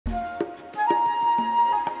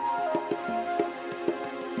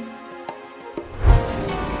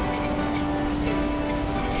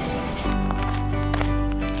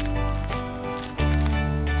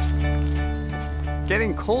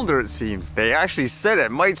getting colder, it seems. They actually said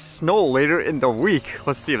it might snow later in the week.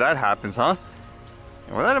 Let's see if that happens, huh?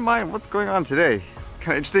 And with that in mind, what's going on today? It's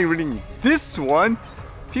kind of interesting reading this one.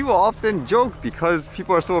 People often joke because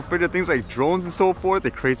people are so afraid of things like drones and so forth.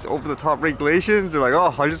 It creates over-the-top regulations. They're like,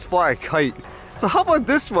 oh, I'll just fly a kite. So how about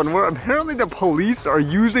this one, where apparently the police are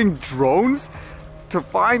using drones to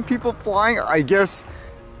find people flying, I guess,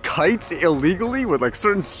 kites illegally with like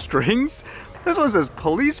certain strings? This one says,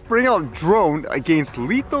 police bring out drone against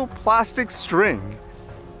lethal plastic string.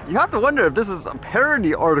 You have to wonder if this is a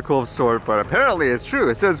parody article of sort, but apparently it's true.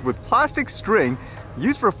 It says, with plastic string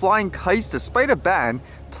used for flying kites despite a ban,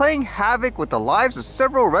 playing havoc with the lives of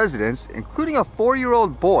several residents, including a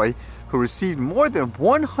 4-year-old boy who received more than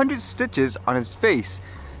 100 stitches on his face.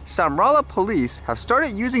 Samrala police have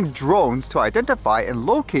started using drones to identify and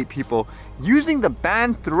locate people using the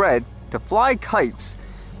banned thread to fly kites.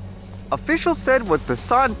 Officials said with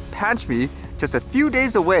Basant Panchami just a few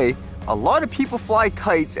days away, a lot of people fly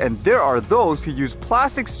kites, and there are those who use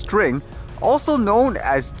plastic string, also known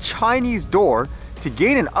as Chinese door, to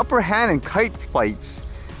gain an upper hand in kite fights.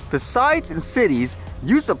 Besides in cities,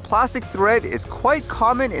 use of plastic thread is quite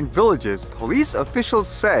common in villages, police officials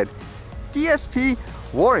said. DSP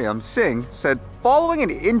Waryam Singh said following an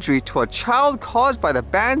injury to a child caused by the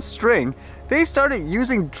banned string, they started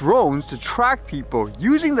using drones to track people,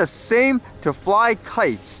 using the same to fly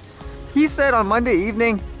kites. He said on Monday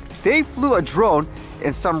evening, they flew a drone in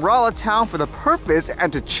Samrala town for the purpose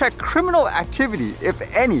and to check criminal activity, if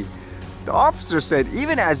any. The officer said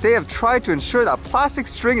even as they have tried to ensure that plastic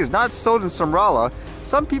string is not sold in Samrala,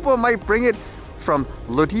 some people might bring it from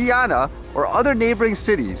Ludhiana or other neighboring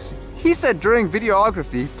cities. He said during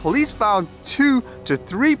videography, police found 2 to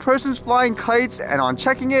 3 persons flying kites, and on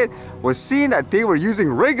checking it, was seen that they were using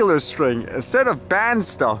regular string instead of banned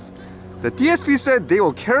stuff. The DSP said they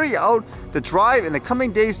will carry out the drive in the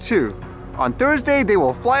coming days too. On Thursday, they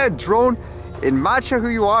will fly a drone in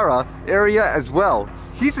Machahuyawara area as well.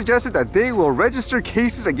 He suggested that they will register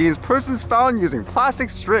cases against persons found using plastic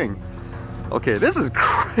string. Okay, this is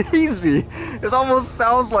crazy. This almost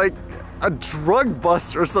sounds like a drug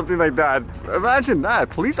bust or something like that. Imagine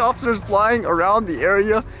that. Police officers flying around the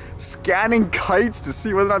area, scanning kites to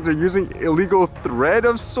see whether or not they're using illegal thread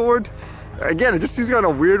of sort. Again, it just seems kind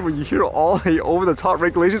of weird when you hear all the over-the-top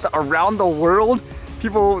regulations around the world.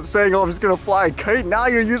 People saying, oh, I'm just gonna fly a kite. Now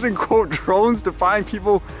you're using, quote, drones to find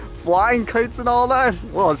people flying kites and all that.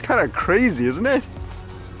 Well, it's kind of crazy, isn't it?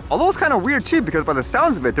 Although it's kind of weird too, because by the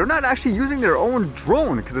sounds of it, they're not actually using their own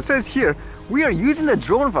drone, because it says here, we are using the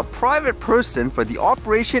drone of a private person for the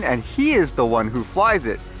operation, and he is the one who flies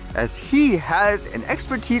it, as he has an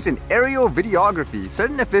expertise in aerial videography, said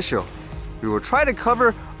an official. We will try to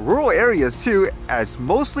cover rural areas too, as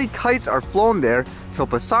mostly kites are flown there, till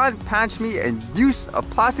Basant Panchami, and use of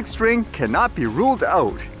plastic string cannot be ruled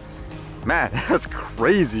out. Man, that's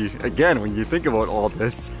crazy, again, when you think about all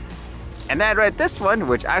this. And then I read this one,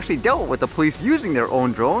 which actually dealt with the police using their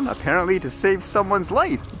own drone, apparently to save someone's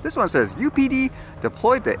life. This one says, UPD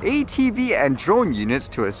deployed the ATV and drone units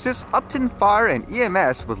to assist Upton Fire and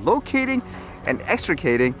EMS with locating and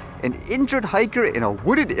extricating an injured hiker in a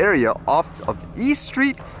wooded area off of East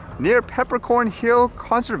Street near Peppercorn Hill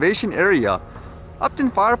Conservation Area. Upton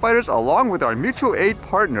firefighters, along with our mutual aid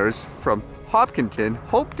partners from Hopkinton,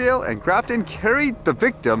 Hopedale, and Grafton, carried the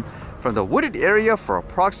victim from the wooded area for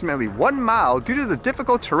approximately 1 mile due to the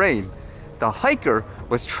difficult terrain. The hiker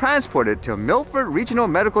was transported to Milford Regional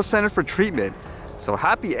Medical Center for treatment. So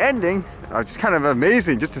happy ending. It's kind of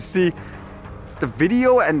amazing just to see the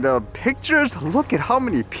video and the pictures. Look at how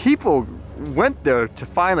many people went there to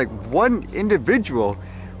find like one individual.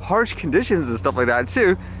 Harsh conditions and stuff like that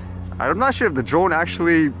too. I'm not sure if the drone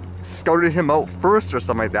actually scouted him out first or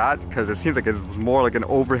something like that, because it seems like it was more like an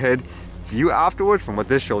overhead view afterwards, from what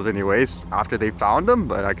this shows anyways, after they found him.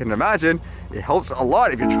 But I can imagine it helps a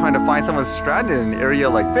lot if you're trying to find someone stranded in an area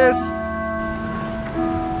like this.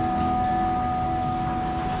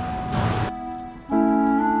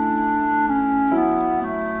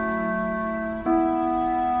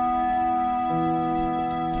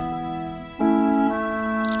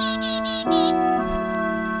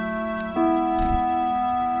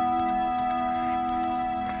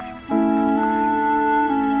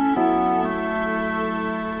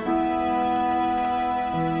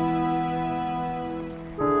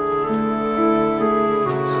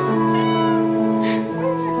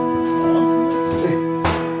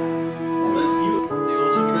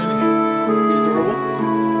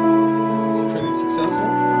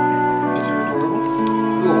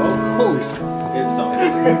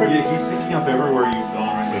 Yeah, he's picking up everywhere you've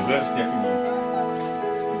gone right now. He's sniffing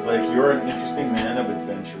you. He's like you're an interesting man of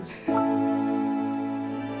adventures.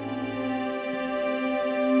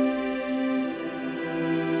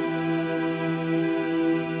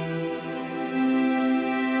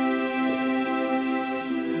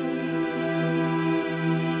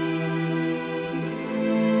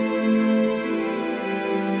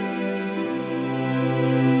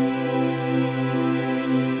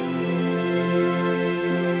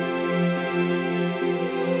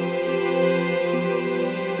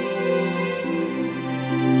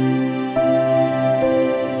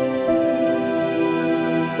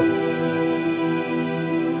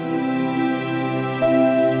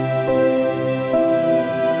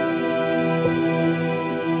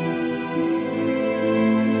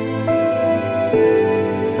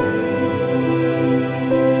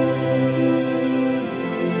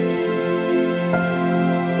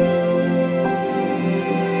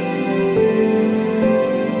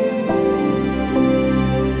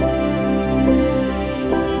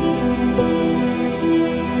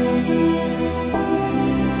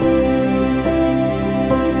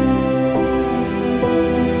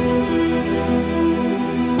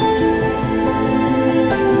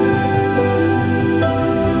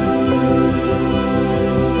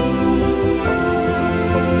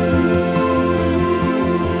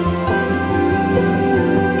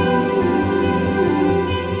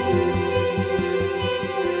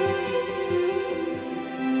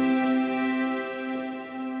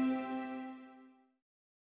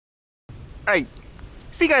 Alright,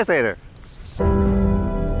 see you guys later.